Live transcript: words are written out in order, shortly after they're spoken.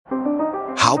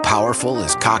How powerful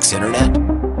is Cox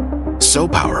Internet? So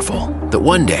powerful that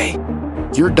one day,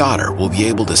 your daughter will be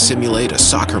able to simulate a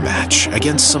soccer match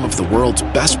against some of the world's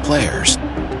best players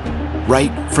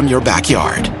right from your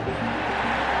backyard.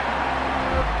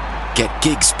 Get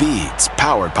gig speeds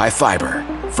powered by fiber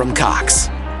from Cox.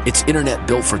 It's internet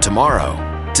built for tomorrow,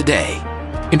 today.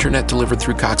 Internet delivered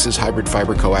through Cox's hybrid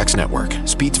fiber coax network.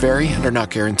 Speeds vary and are not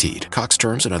guaranteed. Cox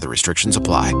terms and other restrictions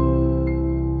apply.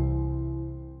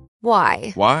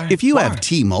 Why? Why? If you have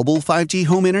T-Mobile 5G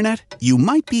home internet, you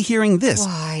might be hearing this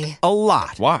Why? a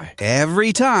lot. Why?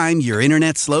 Every time your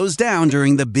internet slows down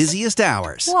during the busiest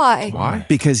hours. Why? Why?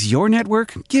 Because your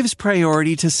network gives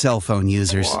priority to cell phone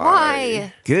users.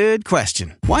 Why? Good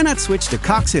question. Why not switch to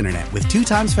Cox Internet with 2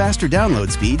 times faster download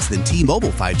speeds than T-Mobile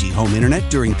 5G home internet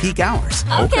during peak hours?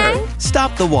 Okay.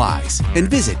 Stop the whys and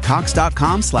visit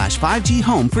cox.com/5G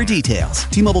home for details.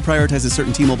 T-Mobile prioritizes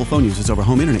certain T-Mobile phone users over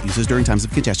home internet users during times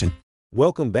of congestion.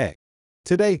 Welcome back.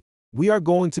 Today, we are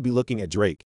going to be looking at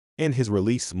Drake and his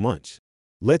release Munch.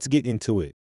 Let's get into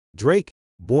it. Drake,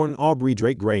 born Aubrey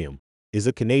Drake Graham, is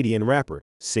a Canadian rapper,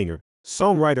 singer,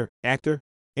 songwriter, actor,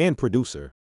 and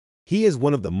producer. He is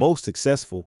one of the most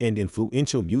successful and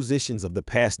influential musicians of the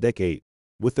past decade,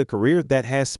 with a career that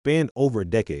has spanned over a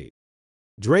decade.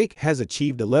 Drake has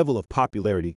achieved a level of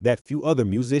popularity that few other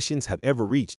musicians have ever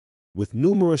reached, with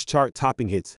numerous chart-topping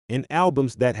hits and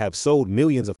albums that have sold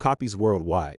millions of copies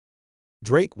worldwide.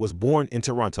 Drake was born in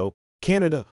Toronto,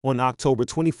 Canada, on October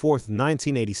 24,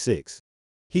 1986.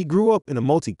 He grew up in a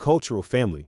multicultural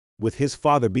family, with his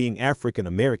father being African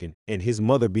American and his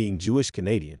mother being Jewish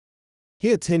Canadian.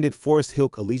 He attended Forest Hill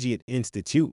Collegiate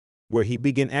Institute, where he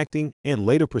began acting and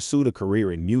later pursued a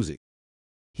career in music.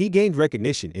 He gained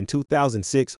recognition in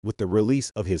 2006 with the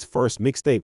release of his first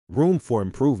mixtape, Room for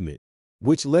Improvement,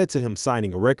 which led to him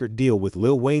signing a record deal with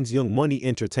Lil Wayne's Young Money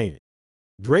Entertainment.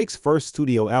 Drake's first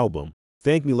studio album,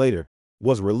 Thank Me Later,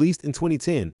 was released in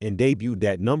 2010 and debuted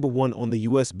at #1 on the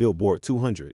US Billboard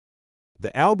 200.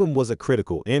 The album was a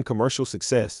critical and commercial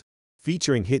success,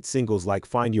 featuring hit singles like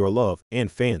Find Your Love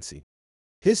and Fancy.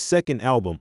 His second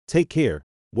album, Take Care,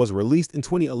 was released in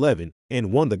 2011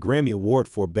 and won the Grammy Award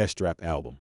for Best Rap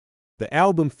Album. The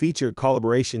album featured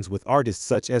collaborations with artists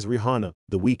such as Rihanna,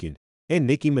 The Weeknd, and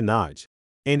Nicki Minaj,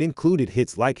 and included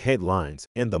hits like Headlines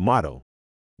and The Motto.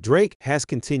 Drake has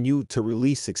continued to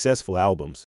release successful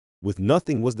albums, with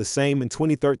Nothing Was the Same in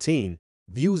 2013,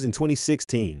 Views in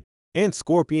 2016, and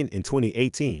Scorpion in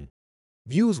 2018.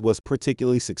 Views was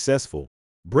particularly successful,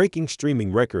 breaking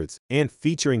streaming records and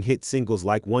featuring hit singles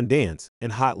like One Dance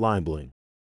and Hotline Bling.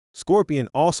 Scorpion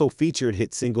also featured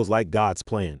hit singles like God's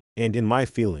Plan and In My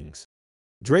Feelings.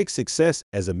 Drake's success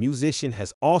as a musician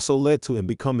has also led to him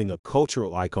becoming a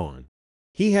cultural icon.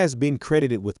 He has been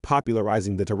credited with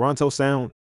popularizing the Toronto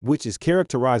sound, which is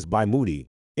characterized by moody,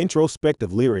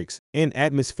 introspective lyrics and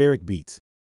atmospheric beats.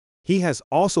 He has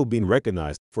also been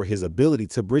recognized for his ability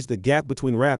to bridge the gap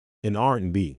between rap and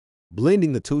R&B,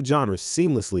 blending the two genres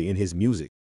seamlessly in his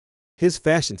music. His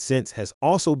fashion sense has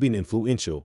also been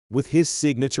influential, with his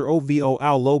signature OVO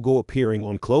logo appearing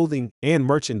on clothing and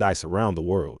merchandise around the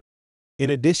world. In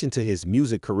addition to his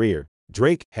music career,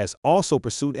 Drake has also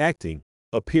pursued acting,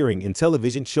 appearing in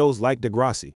television shows like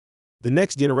Degrassi, The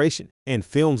Next Generation, and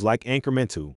films like Anchorman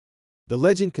 2. The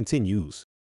legend continues.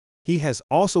 He has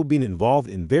also been involved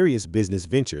in various business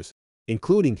ventures,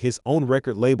 including his own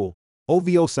record label,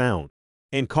 OVO Sound,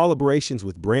 and collaborations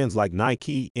with brands like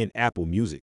Nike and Apple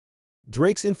Music.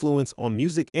 Drake's influence on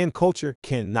music and culture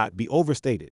cannot be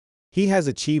overstated. He has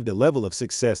achieved a level of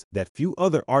success that few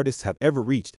other artists have ever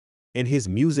reached, and his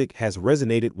music has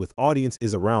resonated with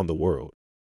audiences around the world.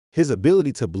 His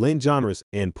ability to blend genres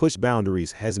and push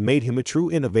boundaries has made him a true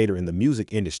innovator in the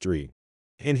music industry,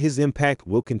 and his impact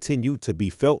will continue to be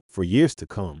felt for years to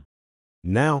come.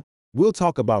 Now, we'll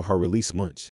talk about her release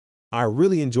Munch. I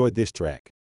really enjoyed this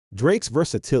track. Drake's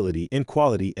versatility and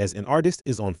quality as an artist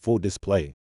is on full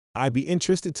display. I'd be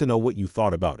interested to know what you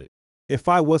thought about it. If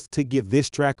I was to give this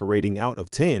track a rating out of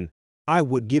 10, I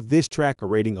would give this track a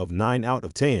rating of 9 out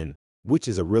of 10, which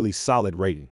is a really solid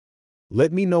rating.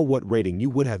 Let me know what rating you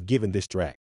would have given this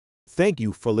track. Thank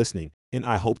you for listening, and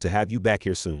I hope to have you back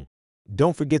here soon.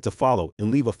 Don't forget to follow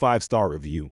and leave a 5-star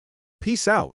review. Peace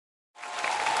out.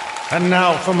 And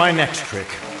now for my next trick.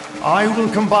 I will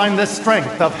combine the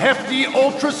strength of hefty,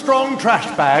 ultra-strong trash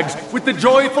bags with the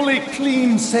joyfully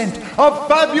clean scent of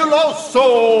Fabuloso!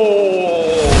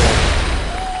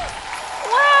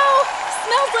 Wow!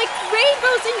 Smells like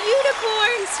rainbows and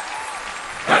unicorns!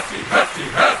 Hefty, hefty,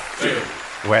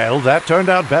 hefty! Well, that turned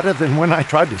out better than when I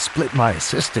tried to split my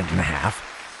assistant in half.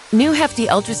 New Hefty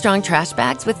Ultra Strong Trash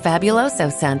Bags with Fabuloso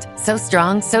scent. So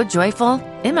strong, so joyful,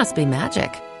 it must be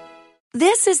magic.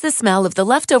 This is the smell of the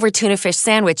leftover tuna fish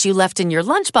sandwich you left in your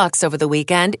lunchbox over the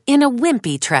weekend in a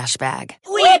wimpy trash bag.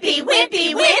 Wimpy,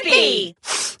 wimpy, wimpy!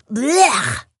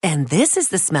 Blech! And this is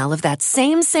the smell of that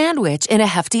same sandwich in a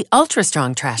Hefty Ultra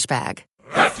Strong trash bag.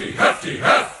 Hefty, hefty,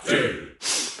 hefty!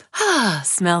 Ah,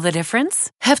 smell the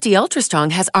difference? Hefty Ultra Strong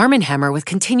has Arm & Hammer with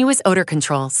continuous odor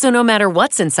control, so no matter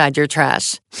what's inside your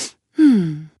trash,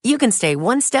 you can stay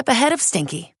one step ahead of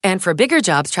stinky. And for bigger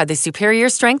jobs, try the superior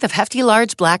strength of Hefty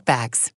Large Black Bags.